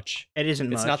You're that not. much. It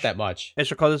isn't It's much. not that much. It's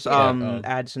because Yeah,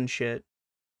 ads and shit.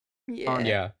 Yeah. aren't-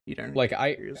 Yeah. You don't. Like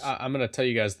I'm gonna tell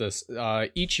you guys this.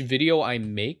 Each video I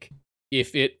make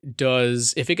if it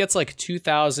gets like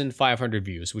 2,500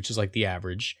 views, which is like the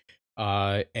average,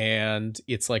 and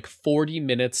it's like 40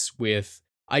 minutes with,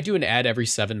 I do an ad every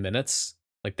 7 minutes.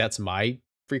 Like that's my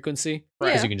frequency,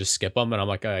 because Yeah. you can just skip them, and I'm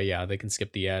like, yeah, they can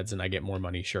skip the ads and I get more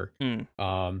money, sure.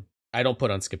 I don't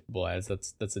put unskippable ads.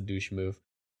 That's a douche move.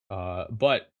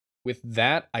 But with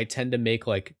that, I tend to make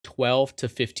like $12 to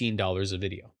 $15 a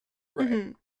video. Right.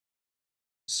 Mm-hmm.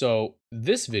 So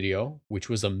this video, which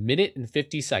was 1 minute and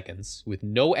 50 seconds with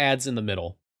no ads in the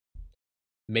middle,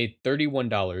 made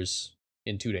 $31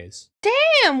 in 2 days.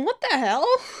 Damn, what the hell?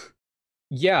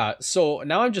 Yeah, so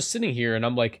now I'm just sitting here and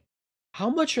I'm like, how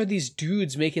much are these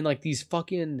dudes making like these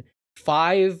fucking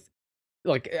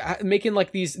making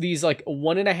like these like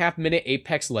 1.5 minute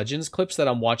Apex Legends clips that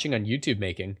I'm watching on YouTube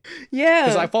making? Yeah.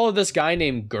 Because I follow this guy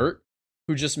named Gert,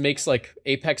 who just makes like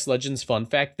Apex Legends fun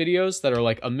fact videos that are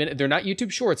like a minute. They're not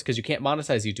YouTube shorts because you can't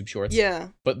monetize YouTube shorts. Yeah.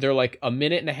 But they're like 1.5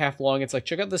 minutes long. It's like,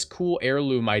 check out this cool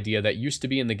heirloom idea that used to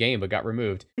be in the game but got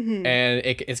removed. Mm-hmm. And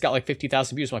it's got like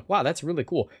 50,000 views. I'm like, wow, that's really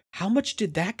cool. How much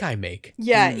did that guy make?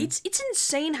 Yeah, it's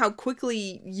insane how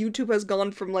quickly YouTube has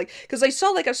gone from like, because I saw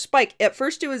like a spike. At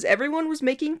first it was everyone was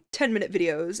making 10-minute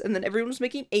videos, and then everyone was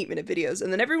making 8-minute videos,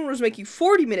 and then everyone was making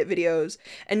 40-minute videos,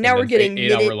 and now we're getting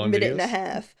minute and a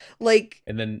half. Like,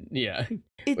 and then yeah,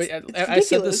 it's I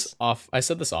said this off. I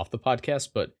said this off the podcast,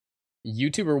 but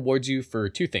YouTube rewards you for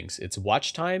two things: it's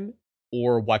watch time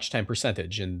or watch time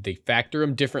percentage, and they factor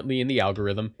them differently in the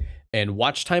algorithm. And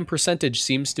watch time percentage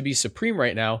seems to be supreme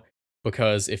right now,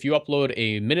 because if you upload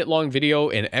a minute-long video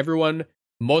and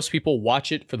most people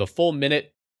watch it for the full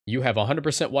minute, you have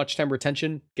 100% watch time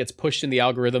retention, gets pushed in the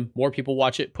algorithm, more people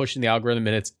watch it, pushed in the algorithm,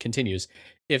 and it continues.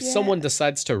 If someone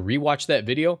decides to rewatch that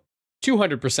video,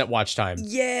 200% watch time.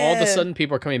 Yeah. All of a sudden,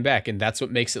 people are coming back, and that's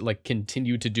what makes it like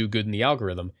continue to do good in the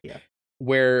algorithm. Yeah.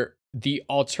 Where the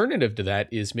alternative to that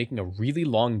is making a really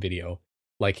long video,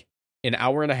 like an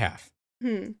hour and a half.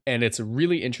 And it's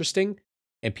really interesting,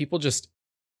 and people just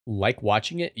like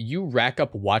watching it. You rack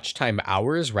up watch time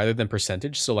hours rather than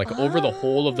percentage. So like over the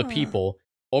whole of the people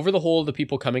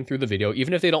coming through the video,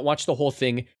 even if they don't watch the whole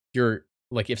thing, you're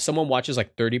like, if someone watches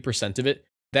like 30% of it,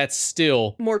 that's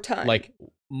still more time. Like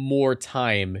more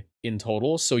time in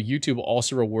total. So YouTube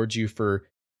also rewards you for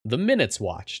the minutes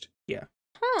watched. Yeah.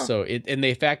 Huh. So and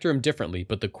they factor them differently,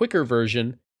 but the quicker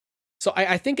version. So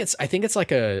I think it's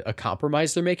like a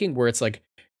compromise they're making, where it's like,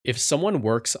 if someone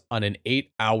works on an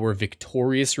 8-hour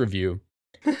victorious review,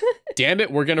 damn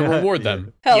it, we're gonna reward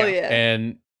them. Hell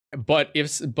yeah. But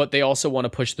they also want to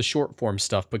push the short form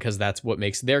stuff, because that's what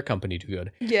makes their company do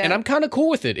good. Yeah. And I'm kind of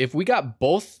cool with it. If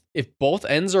both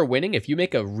ends are winning, if you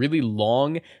make a really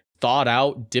long, thought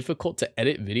out, difficult to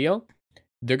edit video,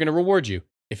 they're gonna reward you.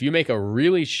 If you make a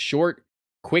really short,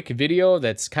 quick video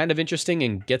that's kind of interesting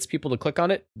and gets people to click on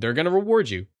it, they're gonna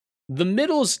reward you. The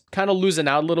middle's kind of losing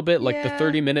out a little bit, like the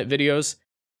 30-minute videos.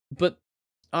 But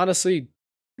honestly,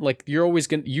 like you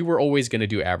were always gonna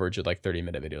do average at like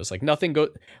 30-minute videos. Like nothing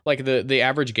like the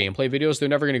average gameplay videos, they're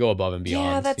never gonna go above and beyond.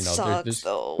 Yeah, that sucks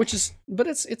though. But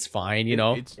it's fine, you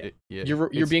know.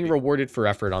 You're being rewarded for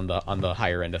effort on the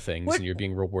higher end of things, and you're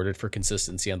being rewarded for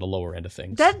consistency on the lower end of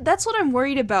things. That's what I'm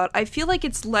worried about. I feel like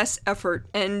it's less effort,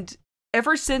 and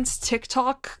ever since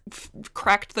TikTok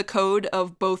cracked the code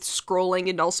of both scrolling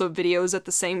and also videos at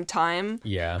the same time,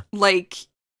 like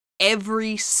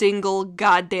every single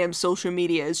goddamn social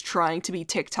media is trying to be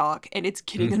TikTok, and it's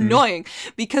getting annoying,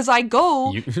 because I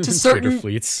go to certain Twitter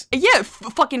fleets. Yeah,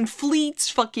 fucking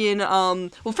fleets, well,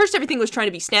 first everything was trying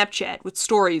to be Snapchat with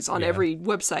stories on every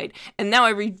website, and now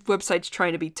every website's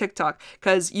trying to be TikTok,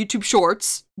 because YouTube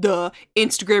Shorts, duh,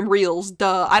 Instagram Reels,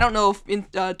 duh. I don't know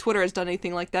if Twitter has done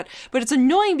anything like that, but it's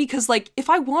annoying because, like,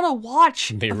 if I want to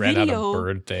watch they ran out of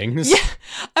bird things. Yeah,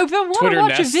 if I want to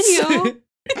watch a video,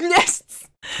 nests.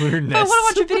 Twitter If I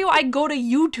want to watch a video, I go to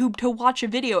YouTube to watch a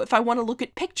video. If I want to look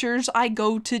at pictures, I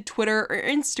go to Twitter or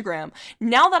Instagram.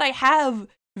 Now that I have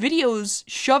videos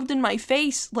shoved in my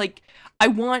face, like, I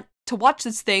want to watch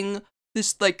this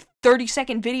like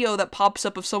 30-second video that pops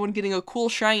up of someone getting a cool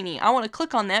shiny. I want to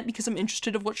click on that because I'm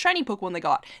interested in what shiny Pokemon they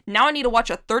got. Now I need to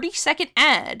watch a 30-second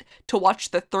ad to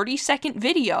watch the 30-second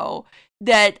video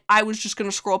that I was just going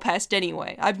to scroll past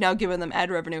anyway. I've now given them ad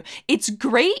revenue. It's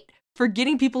great for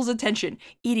getting people's attention.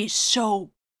 It is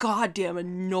so goddamn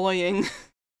annoying.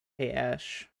 Hey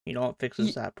Ash, you know what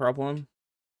fixes that problem?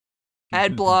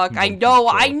 Ad block. I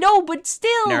know, but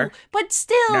still,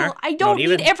 I don't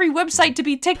need every website to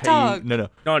be TikTok.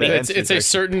 It's a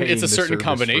certain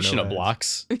combination of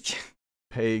blocks.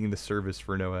 Paying the service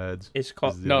for no ads. It's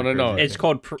called no. It's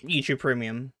called YouTube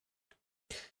Premium.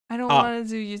 I don't want to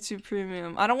do YouTube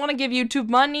Premium. I don't want to give YouTube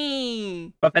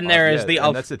money. But then there is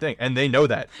and that's the thing, and they know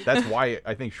that. That's why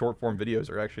I think short form videos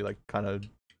are actually like kind of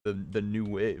the new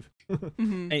wave.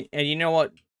 Mm-hmm. And you know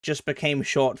what just became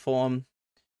short form?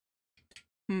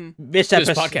 This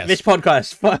podcast. This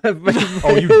podcast.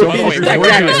 Oh, you don't.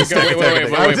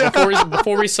 Wait.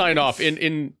 Before we sign off,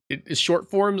 in short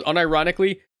forms,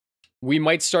 unironically, we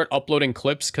might start uploading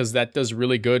clips because that does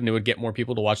really good, and it would get more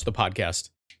people to watch the podcast.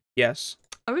 Yes.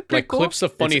 That would be pretty Like cool. clips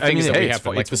of funny things that we have,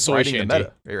 like the soy riding shanty.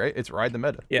 the meta, right? It's ride the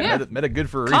meta. Yeah. Meta good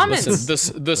for a reason. Comments.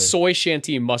 Listen, the soy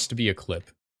shanty must be a clip.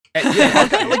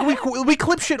 Like we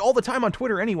clip shit all the time on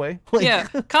Twitter anyway. Like, Yeah,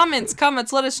 comments.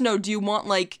 Let us know. Do you want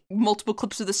like multiple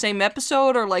clips of the same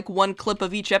episode, or like one clip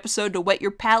of each episode to whet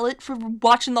your palate for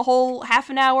watching the whole half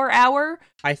an hour?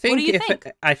 I think What do you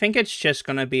think? I think it's just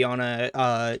gonna be on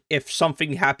a if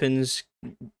something happens,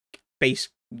 base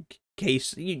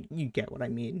case. You get what I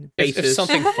mean. If Basis.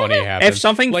 something funny happens, If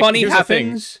something like, funny here's the thing.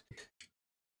 happens.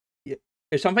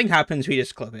 If something happens, we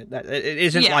just clip it. It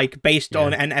isn't Yeah. like based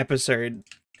on an episode.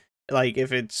 Like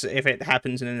if it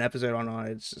happens in an episode or not,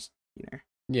 it's just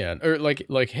Yeah, or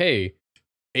like hey,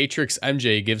 Atrix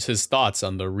MJ gives his thoughts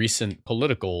on the recent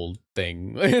political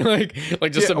thing.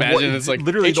 like just imagine it's like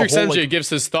literally the Atrix whole, MJ like- gives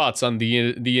his thoughts on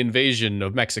the invasion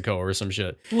of Mexico or some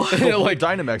shit. What? the whole Like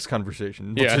Dynamax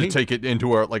conversation. Yeah. To take it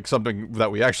into our like something that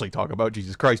we actually talk about.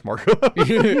 Jesus Christ, Marco.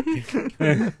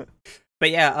 But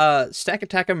yeah, Stack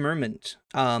Attacker Merment.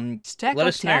 Stack Let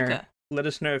us know. Attacker. Let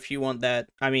us know if you want that.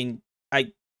 I mean,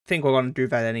 I think we're gonna do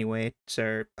that anyway.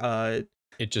 So,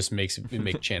 it just makes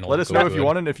channel. Let us go know if you good.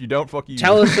 want it. If you don't, fuck you.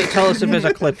 tell us if there's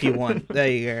a clip you want. There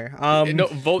you go. No,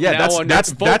 vote Yeah, now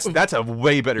that's a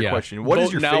way better Yeah. question. What is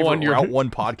Vote your now favorite on your- Route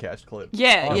 1 podcast clip?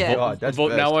 Yeah, Oh, yeah. God, that's vote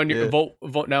best. now on your Yeah.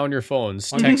 vote now on your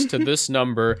phones. Text to this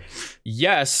number,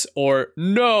 yes or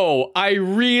no. I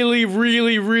really,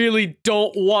 really, really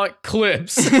don't want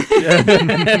clips.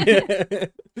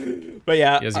 But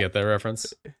yeah, You guys get that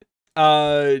reference?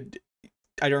 I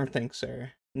don't think so.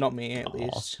 Not me, at Aw.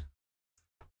 least.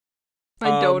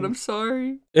 I don't. Um, I'm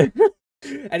sorry.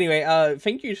 Anyway,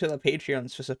 thank you to the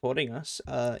Patreons for supporting us,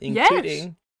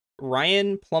 including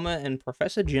Ryan, Plumber, and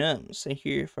Professor Germs. Thank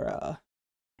you for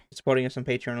supporting us on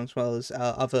Patreon, as well as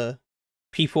other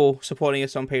people supporting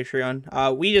us on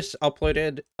Patreon. We just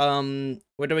uploaded,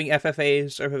 we're doing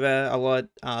FFAs over there a lot.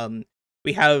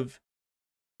 We have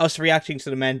us reacting to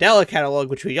the Mandela catalog,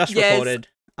 which we just Yes. recorded.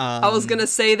 I was gonna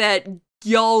say that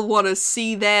y'all want to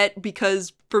see that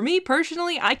because for me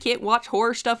personally, I can't watch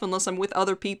horror stuff unless I'm with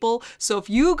other people. So if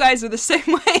you guys are the same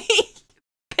way,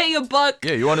 pay $1.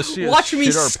 Yeah, you want to see us Watch me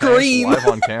shit our pants scream. live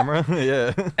on camera?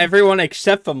 Yeah. Everyone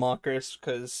except for Marcus,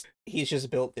 because he's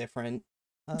just built different.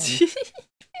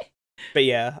 But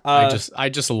yeah, I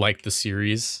just like the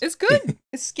series. It's good.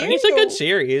 It's I scary. mean, it's a good though.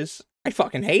 series. I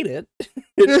fucking hate it.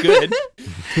 It's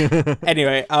good.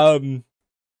 Anyway,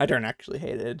 I don't actually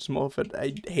hate it. It's more that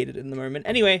I hate it in the moment.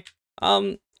 Anyway,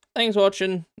 thanks for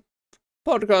watching.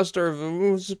 Podcaster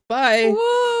reviews. Bye.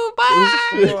 Woo,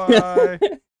 bye.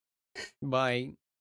 Bye. Bye.